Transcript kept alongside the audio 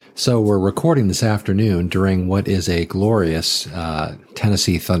So we're recording this afternoon during what is a glorious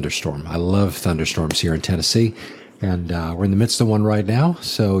Tennessee thunderstorm. I love thunderstorms here in Tennessee, and we're in the midst of one right now.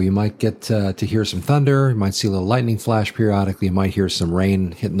 So you might get to hear some thunder. You might see a little lightning flash periodically. You might hear some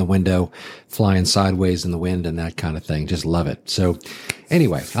rain hitting the window, flying sideways in the wind, and that kind of thing. Just love it. So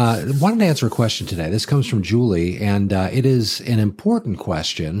anyway, wanted to answer a question today. This comes from Julie, and it is an important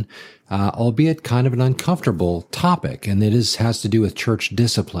question, albeit kind of an uncomfortable topic, and it has to do with church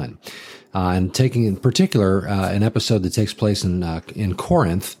discipline. And taking in particular an episode that takes place in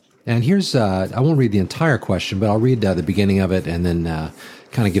Corinth. And here's, I won't read the entire question, but I'll read the beginning of it and then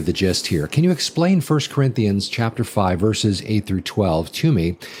kind of give the gist here. Can you explain 1 Corinthians chapter 5, verses 8 through 12 to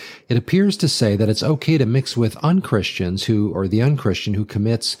me? It appears to say that it's okay to mix with unchristians or the unchristian who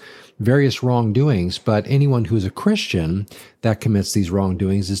commits various wrongdoings, but anyone who is a Christian that commits these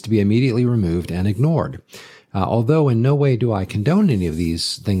wrongdoings is to be immediately removed and ignored. Although in no way do I condone any of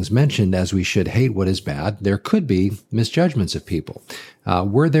these things mentioned, as we should hate what is bad, there could be misjudgments of people.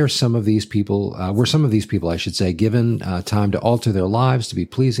 Were some of these people, I should say, given time to alter their lives, to be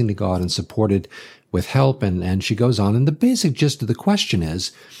pleasing to God and supported with help? And she goes on. And the basic gist of the question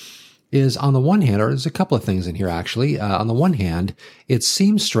is on the one hand, or there's a couple of things in here actually. On the one hand, it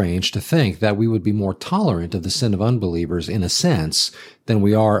seems strange to think that we would be more tolerant of the sin of unbelievers in a sense than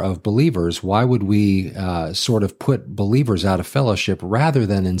we are of believers. Why would we sort of put believers out of fellowship rather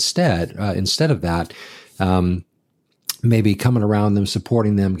than instead of that, maybe coming around them,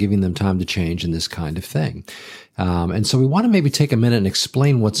 supporting them, giving them time to change and this kind of thing? And so we want to maybe take a minute and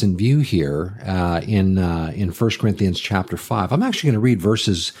explain what's in view here in 1 Corinthians chapter 5. I'm actually going to read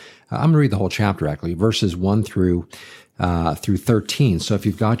verses. I'm going to read the whole chapter, actually, verses 1 through 13. So if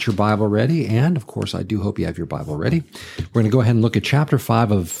you've got your Bible ready, and of course I do hope you have your Bible ready, we're going to go ahead and look at chapter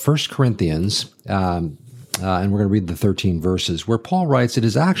 5 of 1 Corinthians, and we're going to read the 13 verses, where Paul writes, "It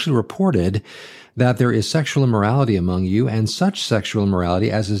is actually reported that there is sexual immorality among you, and such sexual immorality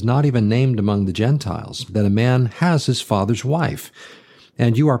as is not even named among the Gentiles, that a man has his father's wife.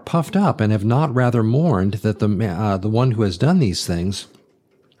 And you are puffed up, and have not rather mourned that the one who has done these things,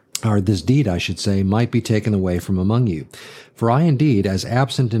 or this deed, I should say, might be taken away from among you. For I indeed, as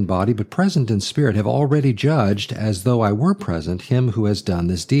absent in body but present in spirit, have already judged, as though I were present, him who has done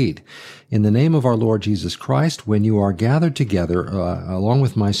this deed. In the name of our Lord Jesus Christ, when you are gathered together, along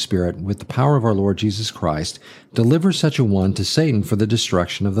with my spirit, with the power of our Lord Jesus Christ, deliver such a one to Satan for the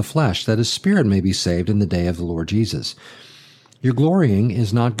destruction of the flesh, that his spirit may be saved in the day of the Lord Jesus. Your glorying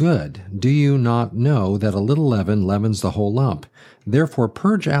is not good. Do you not know that a little leaven leavens the whole lump? Therefore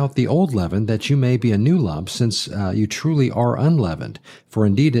purge out the old leaven, that you may be a new lump, since you truly are unleavened. For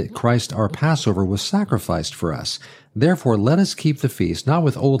indeed Christ our Passover was sacrificed for us. Therefore let us keep the feast, not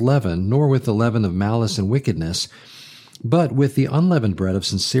with old leaven, nor with the leaven of malice and wickedness, but with the unleavened bread of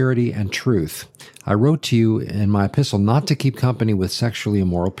sincerity and truth. I wrote to you in my epistle not to keep company with sexually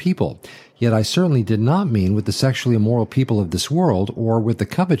immoral people. Yet I certainly did not mean with the sexually immoral people of this world, or with the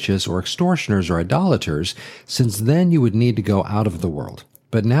covetous or extortioners or idolaters, since then you would need to go out of the world.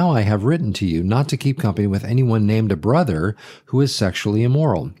 But now I have written to you not to keep company with anyone named a brother who is sexually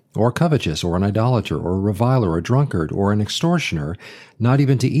immoral, or covetous, or an idolater, or a reviler, or a drunkard, or an extortioner, not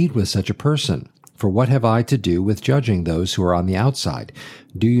even to eat with such a person. For what have I to do with judging those who are on the outside?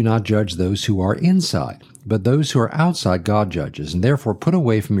 Do you not judge those who are inside? But those who are outside God judges, and therefore put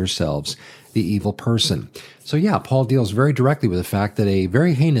away from yourselves the evil person." So yeah, Paul deals very directly with the fact that a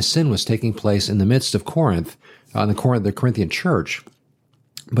very heinous sin was taking place in the midst of Corinth, the Corinthian church,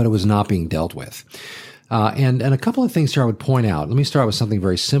 but it was not being dealt with. And a couple of things here I would point out. Let me start with something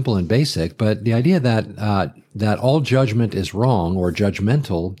very simple and basic, but the idea that all judgment is wrong or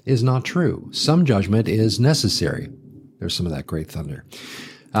judgmental is not true. Some judgment is necessary. There's some of that great thunder.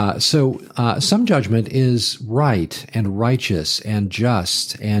 So some judgment is right and righteous and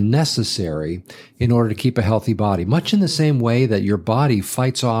just and necessary in order to keep a healthy body. Much in the same way that your body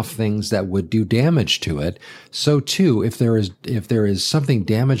fights off things that would do damage to it, so too, if there is something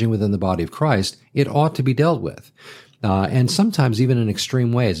damaging within the body of Christ, it ought to be dealt with. And sometimes even in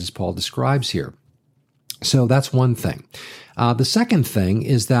extreme ways, as Paul describes here. So that's one thing. The second thing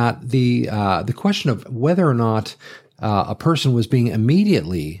is that the question of whether or not a person was being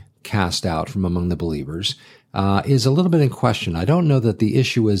immediately cast out from among the believers is a little bit in question. I don't know that the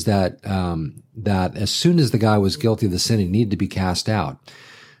issue is that as soon as the guy was guilty of the sin, he needed to be cast out.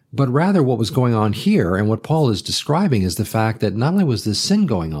 But rather what was going on here, and what Paul is describing, is the fact that not only was this sin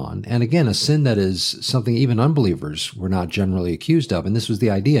going on, and again, a sin that is something even unbelievers were not generally accused of, and this was the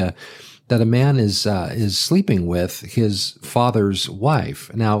idea that a man is sleeping with his father's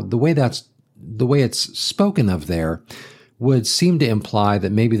wife. Now, the way it's spoken of there would seem to imply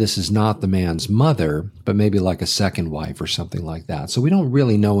that maybe this is not the man's mother, but maybe like a second wife or something like that. So we don't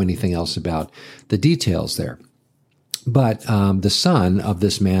really know anything else about the details there. But the son of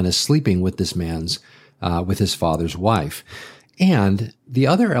this man is sleeping with with his father's wife. And the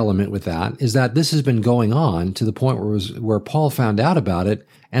other element with that is that this has been going on to the point where Paul found out about it,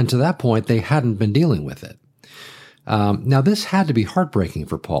 and to that point they hadn't been dealing with it. Now, this had to be heartbreaking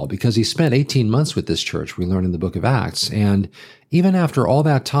for Paul because he spent 18 months with this church, we learn in the book of Acts. And even after all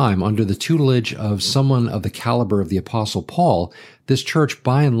that time, under the tutelage of someone of the caliber of the Apostle Paul, this church,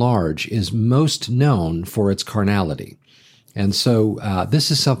 by and large, is most known for its carnality. And so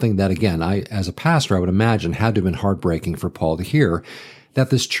this is something that, again, as a pastor, I would imagine had to have been heartbreaking for Paul to hear, that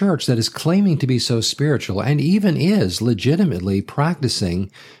this church that is claiming to be so spiritual and even is legitimately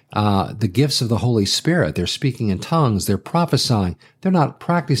practicing the gifts of the Holy Spirit. They're speaking in tongues, they're prophesying. They're not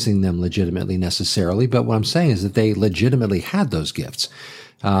practicing them legitimately necessarily, but what I'm saying is that they legitimately had those gifts.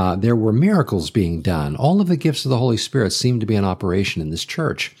 There were miracles being done. All of the gifts of the Holy Spirit seem to be in operation in this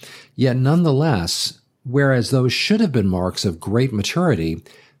church. Yet nonetheless, whereas those should have been marks of great maturity,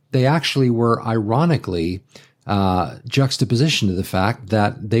 they actually were ironically juxtaposition to the fact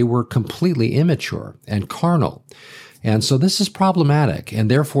that they were completely immature and carnal. And so this is problematic, and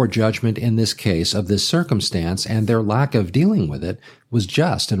therefore judgment in this case of this circumstance and their lack of dealing with it was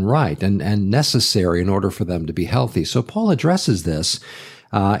just and right and necessary in order for them to be healthy. So Paul addresses this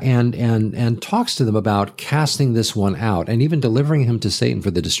and talks to them about casting this one out and even delivering him to Satan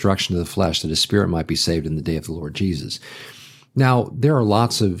for the destruction of the flesh, that his spirit might be saved in the day of the Lord Jesus. Now, there are I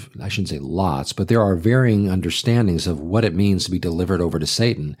shouldn't say lots, but there are varying understandings of what it means to be delivered over to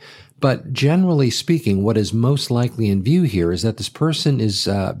Satan. But generally speaking, what is most likely in view here is that this person is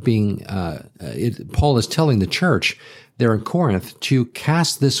Paul is telling the church there in Corinth to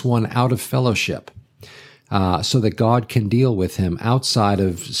cast this one out of fellowship so that God can deal with him outside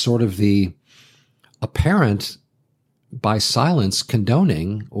of sort of the apparent, by silence,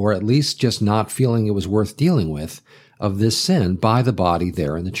 condoning, or at least just not feeling it was worth dealing with, of this sin by the body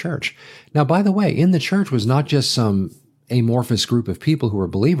there in the church. Now, by the way, in the church was not just some amorphous group of people who were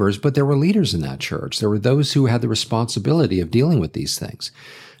believers, but there were leaders in that church. There were those who had the responsibility of dealing with these things.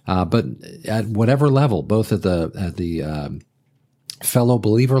 But at whatever level, both at the fellow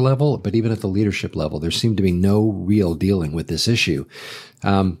believer level, but even at the leadership level, there seemed to be no real dealing with this issue.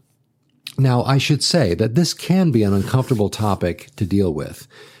 Now, I should say that this can be an uncomfortable topic to deal with.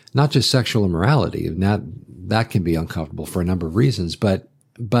 Not just sexual immorality, that can be uncomfortable for a number of reasons, but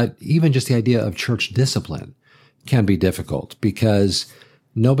even just the idea of church discipline can be difficult because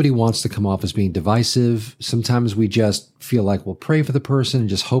nobody wants to come off as being divisive. Sometimes we just feel like we'll pray for the person and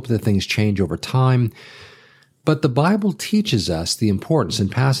just hope that things change over time. But the Bible teaches us the importance in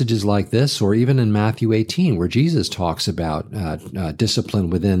passages like this, or even in Matthew 18, where Jesus talks about discipline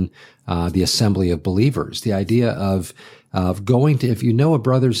within the assembly of believers. The idea of going to, if you know a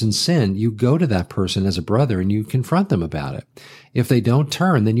brother's in sin, you go to that person as a brother and you confront them about it. If they don't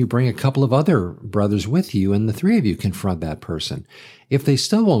turn, then you bring a couple of other brothers with you and the three of you confront that person. If they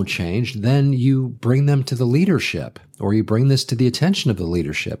still won't change, then you bring them to the leadership, or you bring this to the attention of the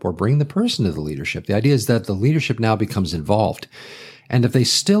leadership, or bring the person to the leadership. The idea is that the leadership now becomes involved. And if they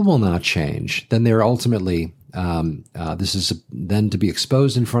still will not change, then they're ultimately, this is then to be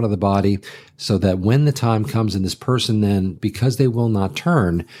exposed in front of the body, so that when the time comes and this person then, because they will not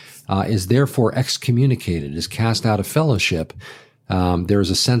turn, is therefore excommunicated, is cast out of fellowship, there is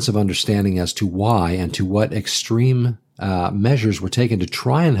a sense of understanding as to why and to what extreme measures were taken to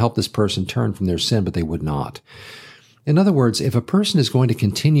try and help this person turn from their sin, but they would not. In other words, if a person is going to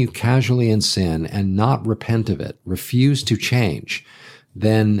continue casually in sin and not repent of it, refuse to change,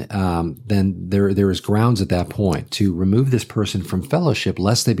 then there is grounds at that point to remove this person from fellowship,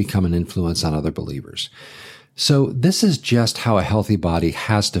 lest they become an influence on other believers. So this is just how a healthy body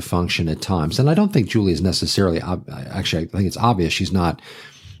has to function at times. And I don't think Julie is necessarily, actually, I think it's obvious she's not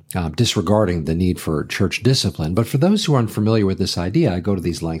disregarding the need for church discipline. But for those who are unfamiliar with this idea, I go to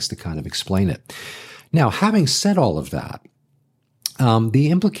these lengths to kind of explain it. Now, having said all of that, the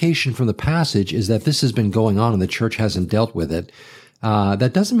implication from the passage is that this has been going on and the church hasn't dealt with it.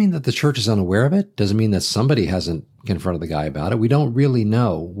 That doesn't mean that the church is unaware of it. Doesn't mean that somebody hasn't confronted the guy about it. We don't really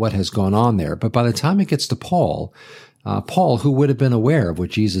know what has gone on there. But by the time it gets to Paul, who would have been aware of what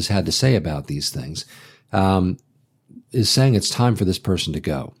Jesus had to say about these things, is saying it's time for this person to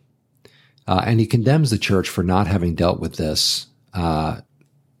go. And he condemns the church for not having dealt with this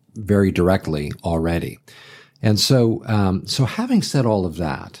very directly already. And so having said all of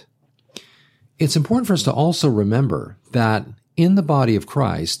that, it's important for us to also remember that in the body of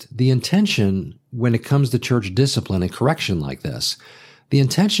Christ, the intention when it comes to church discipline and correction like this, the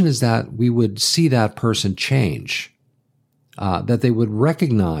intention is that we would see that person change, that they would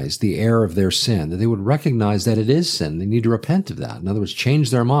recognize the error of their sin, that they would recognize that it is sin. They need to repent of that. In other words, change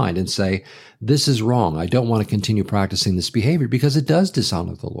their mind and say, this is wrong. I don't want to continue practicing this behavior because it does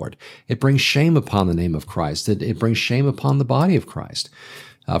dishonor the Lord. It brings shame upon the name of Christ. It brings shame upon the body of Christ.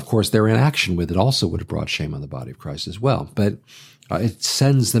 Of course, their inaction with it also would have brought shame on the body of Christ as well. But it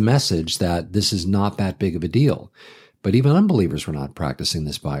sends the message that this is not that big of a deal. But even unbelievers were not practicing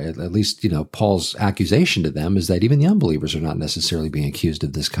this by it. At least, Paul's accusation to them is that even the unbelievers are not necessarily being accused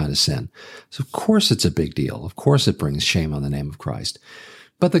of this kind of sin. So of course it's a big deal. Of course it brings shame on the name of Christ.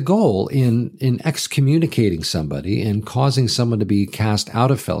 But the goal in excommunicating somebody and causing someone to be cast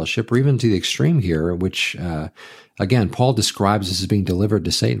out of fellowship, or even to the extreme here, which, again, Paul describes this as being delivered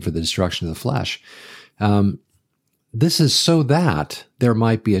to Satan for the destruction of the flesh, this is so that there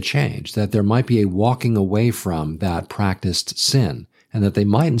might be a change, that there might be a walking away from that practiced sin, and that they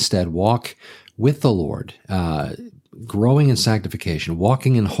might instead walk with the Lord, growing in sanctification,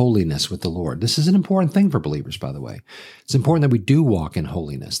 walking in holiness with the Lord. This is an important thing for believers, by the way. It's important that we do walk in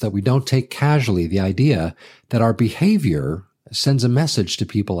holiness, that we don't take casually the idea that our behavior sends a message to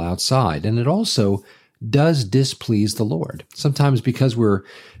people outside, and it also does displease the Lord. Sometimes because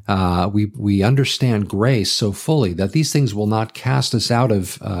we understand grace so fully that these things will not cast us out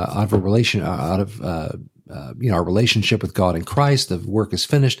of a relation, our relationship with God in Christ. The work is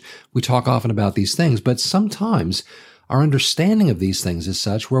finished. We talk often about these things, but sometimes our understanding of these things is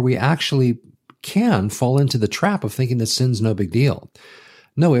such where we actually can fall into the trap of thinking that sin's no big deal.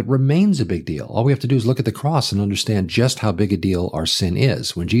 No, it remains a big deal. All we have to do is look at the cross and understand just how big a deal our sin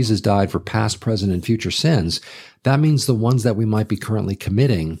is. When Jesus died for past, present, and future sins, that means the ones that we might be currently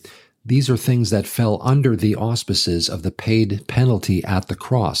committing, these are things that fell under the auspices of the paid penalty at the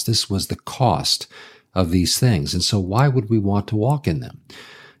cross. This was the cost of these things. And so why would we want to walk in them?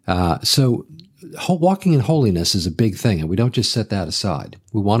 So walking in holiness is a big thing, and we don't just set that aside.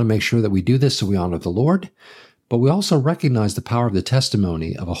 We want to make sure that we do this so we honor the Lord, but we also recognize the power of the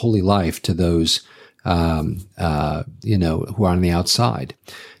testimony of a holy life to those, who are on the outside.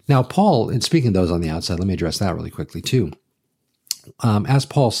 Now, Paul, in speaking of those on the outside, let me address that really quickly too. As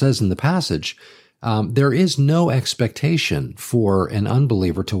Paul says in the passage, there is no expectation for an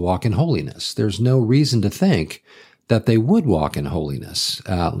unbeliever to walk in holiness. There's no reason to think that they would walk in holiness.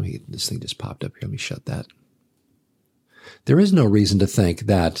 This thing just popped up here. Let me shut that. There is no reason to think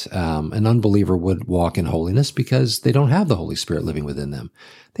that an unbeliever would walk in holiness because they don't have the Holy Spirit living within them.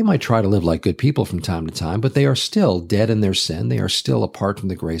 They might try to live like good people from time to time, but they are still dead in their sin. They are still apart from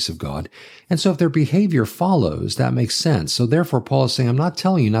the grace of God. And so if their behavior follows, that makes sense. So therefore, Paul is saying, I'm not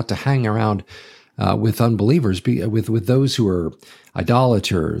telling you not to hang around with unbelievers, with those who are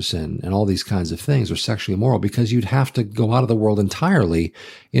idolaters and all these kinds of things, or sexually immoral, because you'd have to go out of the world entirely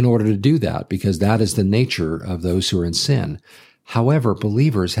in order to do that, because that is the nature of those who are in sin. However,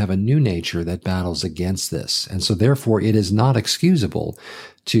 believers have a new nature that battles against this, and so therefore it is not excusable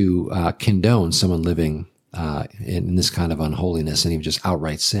to condone someone living in this kind of unholiness and even just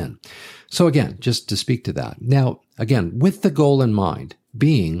outright sin. So again, just to speak to that. Now, again, with the goal in mind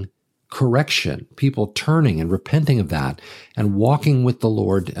being correction, people turning and repenting of that and walking with the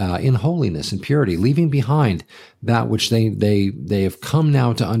Lord in holiness and purity, leaving behind that which they have come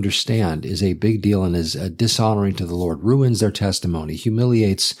now to understand is a big deal and is dishonoring to the Lord, ruins their testimony,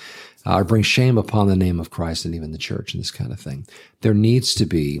 humiliates or brings shame upon the name of Christ and even the church and this kind of thing. There needs to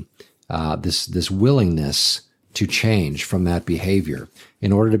be this willingness to change from that behavior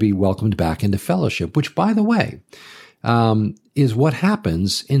in order to be welcomed back into fellowship, which, by the way, is what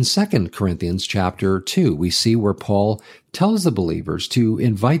happens in 2 Corinthians chapter 2. We see where Paul tells the believers to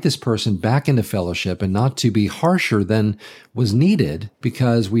invite this person back into fellowship and not to be harsher than was needed,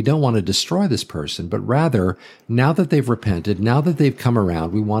 because we don't want to destroy this person, but rather, now that they've repented, now that they've come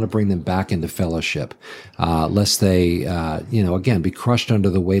around, we want to bring them back into fellowship, lest they, again, be crushed under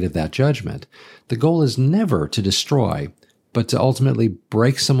the weight of that judgment. The goal is never to destroy, but to ultimately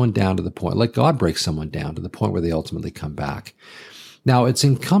break someone down to the point, like God breaks someone down to the point where they ultimately come back. Now, it's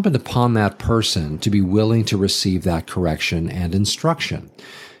incumbent upon that person to be willing to receive that correction and instruction.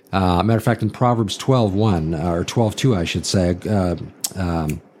 Matter of fact, in Proverbs 12:1, or 12:2, I should say,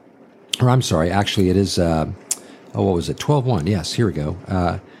 actually it is, 12:1, yes, here we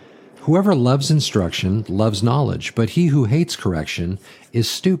go. Whoever loves instruction loves knowledge, but he who hates correction is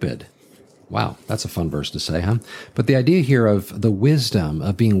stupid. Wow, that's a fun verse to say, huh? But the idea here of the wisdom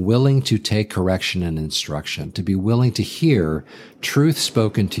of being willing to take correction and instruction, to be willing to hear truth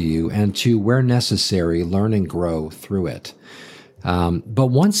spoken to you, and to, where necessary, learn and grow through it. But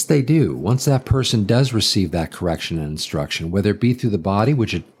once they do, once that person does receive that correction and instruction, whether it be through the body,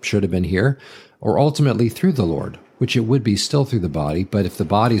 which it should have been here, or ultimately through the Lord, which it would be still through the body, but if the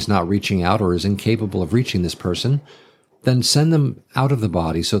body is not reaching out or is incapable of reaching this person, then send them out of the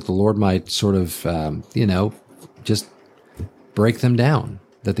body so that the Lord might sort of, just break them down,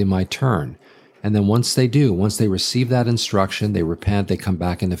 that they might turn. And then once they do, once they receive that instruction, they repent, they come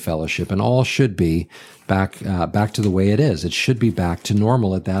back into fellowship, and all should be back to the way it is. It should be back to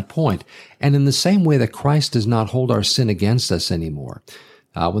normal at that point. And in the same way that Christ does not hold our sin against us anymore.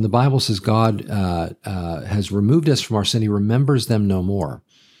 When the Bible says God has removed us from our sin, he remembers them no more.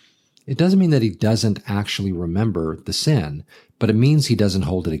 It doesn't mean that he doesn't actually remember the sin, but it means he doesn't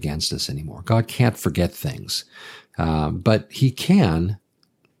hold it against us anymore. God can't forget things, but he can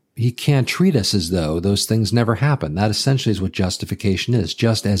treat us as though those things never happened. That essentially is what justification is,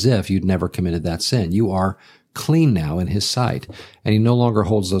 just as if you'd never committed that sin. You are clean now in his sight, and he no longer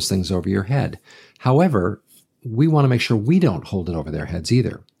holds those things over your head. However, we want to make sure we don't hold it over their heads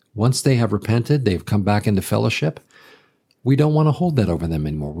either. Once they have repented, they've come back into fellowship, we don't want to hold that over them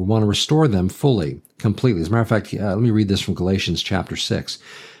anymore. We want to restore them fully, completely. As a matter of fact, let me read this from Galatians chapter 6.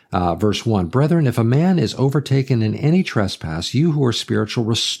 Verse 1, Brethren, if a man is overtaken in any trespass, you who are spiritual,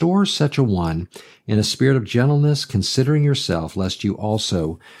 restore such a one in a spirit of gentleness, considering yourself, lest you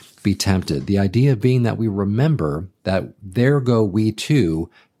also be tempted. The idea being that we remember that there go we too,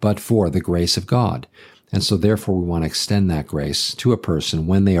 but for the grace of God. And so therefore we want to extend that grace to a person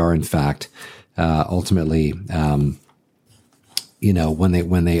when they are in fact ultimately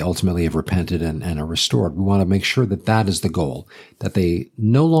when they ultimately have repented and are restored. We want to make sure that that is the goal, that they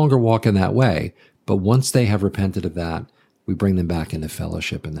no longer walk in that way, but once they have repented of that, we bring them back into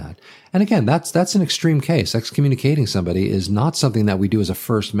fellowship in that. And again, that's an extreme case. Excommunicating somebody is not something that we do as a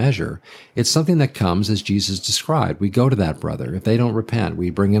first measure. It's something that comes as Jesus described. We go to that brother. If they don't repent, we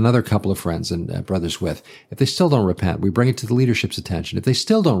bring another couple of friends and brothers with. If they still don't repent, we bring it to the leadership's attention. If they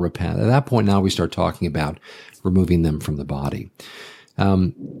still don't repent, at that point now we start talking about removing them from the body.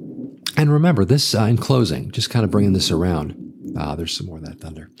 And remember this, in closing, just kind of bringing this around. There's some more of that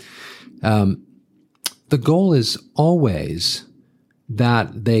thunder. The goal is always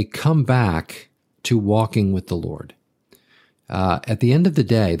that they come back to walking with the Lord. At the end of the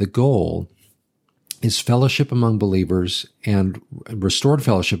day, the goal is fellowship among believers and restored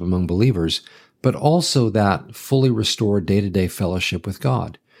fellowship among believers, but also that fully restored day-to-day fellowship with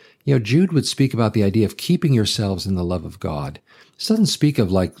God. Jude would speak about the idea of keeping yourselves in the love of God. This doesn't speak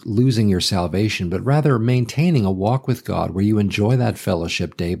of like losing your salvation, but rather maintaining a walk with God where you enjoy that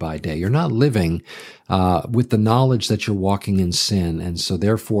fellowship day by day. You're not living with the knowledge that you're walking in sin, and so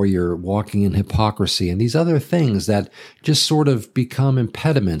therefore you're walking in hypocrisy and these other things that just sort of become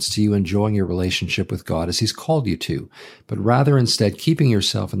impediments to you enjoying your relationship with God as he's called you to, but rather instead keeping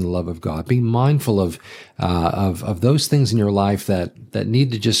yourself in the love of God, being mindful of those things in your life that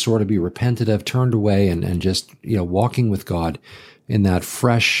need to just sort of be repented of, turned away, and just walking with God in that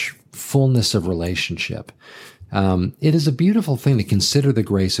fresh fullness of relationship. It is a beautiful thing to consider the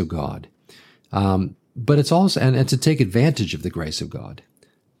grace of God. But it's also, and to take advantage of the grace of God.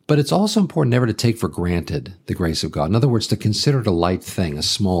 But it's also important never to take for granted the grace of God. In other words, to consider it a light thing, a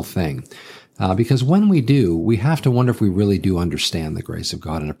small thing. Because when we do, we have to wonder if we really do understand the grace of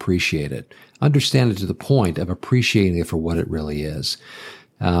God and appreciate it. Understand it to the point of appreciating it for what it really is.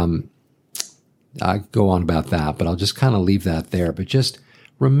 I go on about that, but I'll just kind of leave that there. But just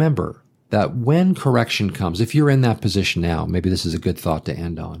remember that when correction comes, if you're in that position now, maybe this is a good thought to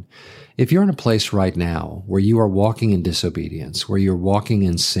end on. If you're in a place right now where you are walking in disobedience, where you're walking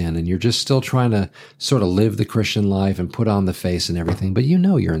in sin, and you're just still trying to sort of live the Christian life and put on the face and everything, but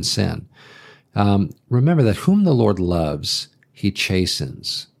you're in sin, remember that whom the Lord loves, he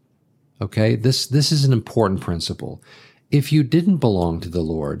chastens. Okay? This is an important principle. If you didn't belong to the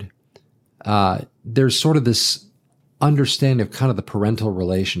Lord, there's sort of this understanding of kind of the parental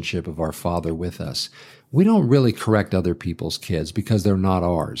relationship of our Father with us. We don't really correct other people's kids because they're not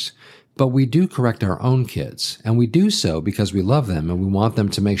ours, but we do correct our own kids, and we do so because we love them and we want them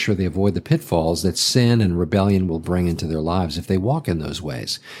to make sure they avoid the pitfalls that sin and rebellion will bring into their lives if they walk in those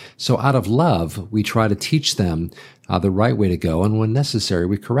ways. So out of love, we try to teach them the right way to go, and when necessary,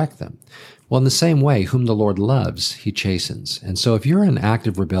 we correct them. Well, in the same way, whom the Lord loves, he chastens. And so if you're in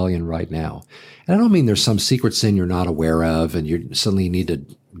active rebellion right now, and I don't mean there's some secret sin you're not aware of and you suddenly need to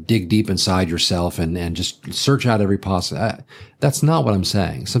dig deep inside yourself and just search out every possible. That's not what I'm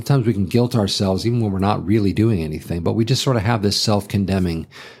saying. Sometimes we can guilt ourselves even when we're not really doing anything, but we just sort of have this self-condemning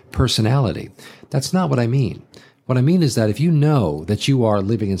personality. That's not what I mean. What I mean is that if you know that you are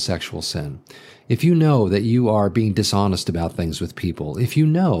living in sexual sin, if you know that you are being dishonest about things with people, if you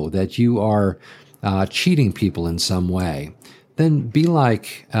know that you are cheating people in some way, then be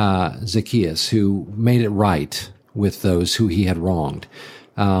like Zacchaeus, who made it right with those who he had wronged.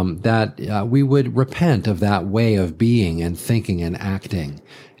 That we would repent of that way of being and thinking and acting,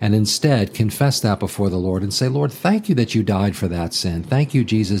 and instead confess that before the Lord and say, Lord, thank you that you died for that sin. Thank you,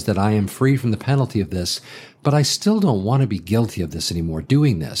 Jesus, that I am free from the penalty of this, but I still don't want to be guilty of this anymore,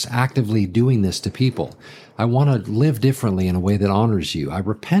 doing this, actively doing this to people. I want to live differently in a way that honors you. I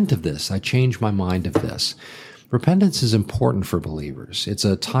repent of this. I change my mind of this. Repentance is important for believers. It's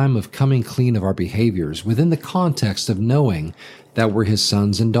a time of coming clean of our behaviors within the context of knowing that we're his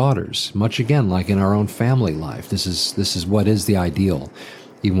sons and daughters, much again like in our own family life. This is what is the ideal,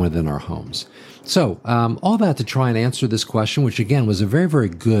 even within our homes. So all that to try and answer this question, which again was a very, very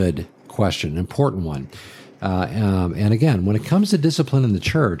good question, an important one. And again, when it comes to discipline in the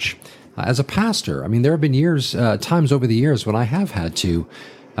church, as a pastor, I mean, there have been times over the years when I have had to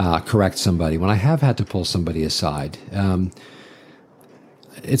correct somebody, when I have had to pull somebody aside.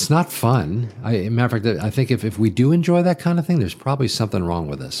 It's not fun. Matter of fact, I think if we do enjoy that kind of thing, there's probably something wrong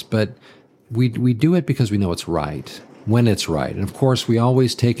with us. But we do it because we know it's right, when it's right. And of course, we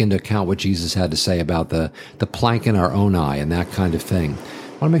always take into account what Jesus had to say about the plank in our own eye and that kind of thing.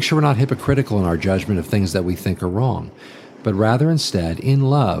 I want to make sure we're not hypocritical in our judgment of things that we think are wrong, but rather instead, in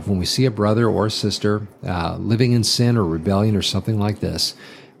love, when we see a brother or a sister living in sin or rebellion or something like this,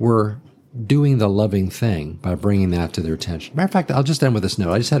 we're doing the loving thing by bringing that to their attention. Matter of fact, I'll just end with this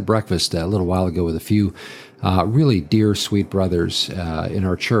note. I just had breakfast a little while ago with a few really dear, sweet brothers in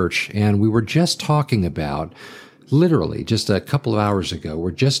our church, and we were just talking about, literally just a couple of hours ago,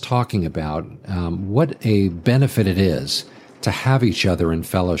 we're just talking about what a benefit it is to have each other in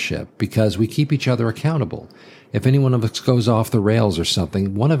fellowship, because we keep each other accountable. If any one of us goes off the rails or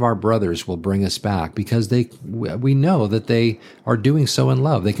something, one of our brothers will bring us back, because we know that they are doing so in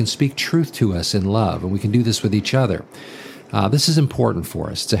love. They can speak truth to us in love, and we can do this with each other. This is important for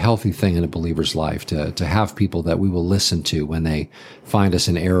us. It's a healthy thing in a believer's life to have people that we will listen to when they find us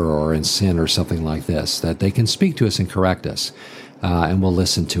in error or in sin or something like this, that they can speak to us and correct us. And we'll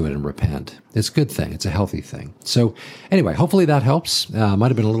listen to it and repent. It's a good thing. It's a healthy thing. So anyway, hopefully that helps. Might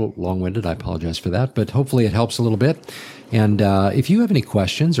have been a little long-winded. I apologize for that, but hopefully it helps a little bit. And if you have any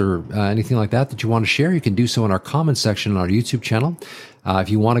questions or anything like that you want to share, you can do so in our comments section on our YouTube channel. If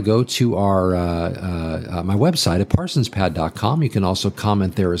you want to go to our my website at parsonspad.com, you can also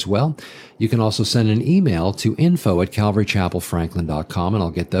comment there as well. You can also send an email to info@calvarychapelfranklin.com, and I'll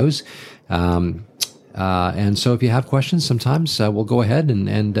get those. And so if you have questions, sometimes we'll go ahead and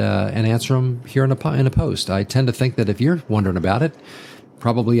answer them here in a post. I tend to think that if you're wondering about it,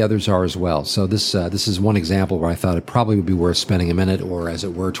 probably others are as well. So this is one example where I thought it probably would be worth spending a minute, or as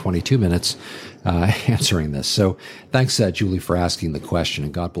it were, 22 minutes answering this. So thanks, Julie, for asking the question,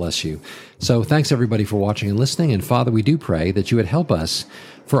 and God bless you. So thanks, everybody, for watching and listening. And Father, we do pray that you would help us,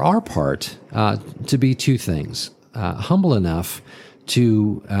 for our part, to be two things: humble enough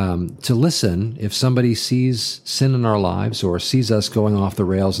to listen if somebody sees sin in our lives, or sees us going off the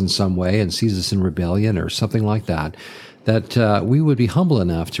rails in some way and sees us in rebellion or something like that, that we would be humble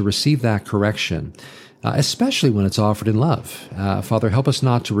enough to receive that correction, especially when it's offered in love. Father, help us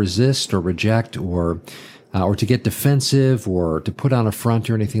not to resist or reject or to get defensive or to put on a front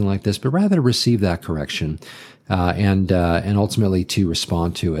or anything like this, but rather to receive that correction and ultimately to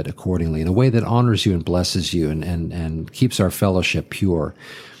respond to it accordingly in a way that honors you and blesses you and keeps our fellowship pure.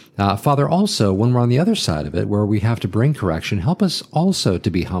 Father, also, when we're on the other side of it, where we have to bring correction, help us also to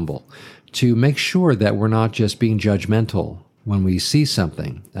be humble, to make sure that we're not just being judgmental when we see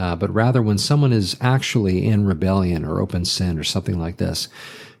something, but rather when someone is actually in rebellion or open sin or something like this,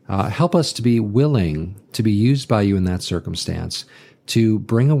 help us to be willing to be used by you in that circumstance, to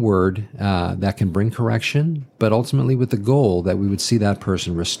bring a word that can bring correction, but ultimately with the goal that we would see that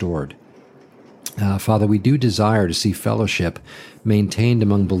person restored. Father, we do desire to see fellowship maintained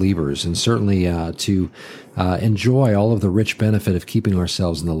among believers, and certainly to enjoy all of the rich benefit of keeping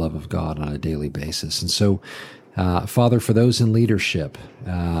ourselves in the love of God on a daily basis. And so, Father, for those in leadership,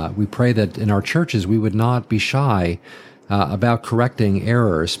 we pray that in our churches we would not be shy about correcting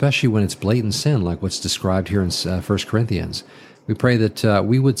error, especially when it's blatant sin, like what's described here in 1 Corinthians. We pray that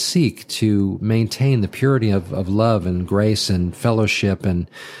we would seek to maintain the purity of love and grace and fellowship and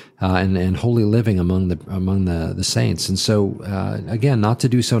holy living among the saints. And so, again, not to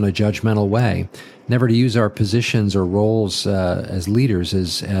do so in a judgmental way, never to use our positions or roles as leaders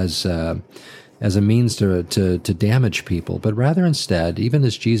as a means to damage people, but rather instead, even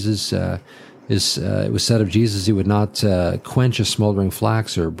as Jesus It was said of Jesus, he would not quench a smoldering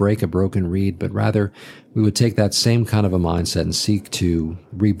flax or break a broken reed, but rather we would take that same kind of a mindset and seek to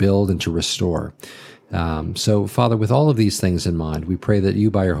rebuild and to restore. So, Father, with all of these things in mind, we pray that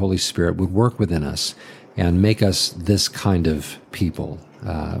you, by your Holy Spirit, would work within us and make us this kind of people.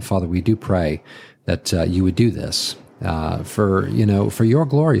 Father, we do pray that you would do this for your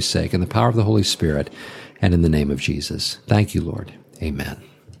glory's sake and the power of the Holy Spirit, and in the name of Jesus. Thank you, Lord. Amen.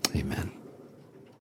 Amen.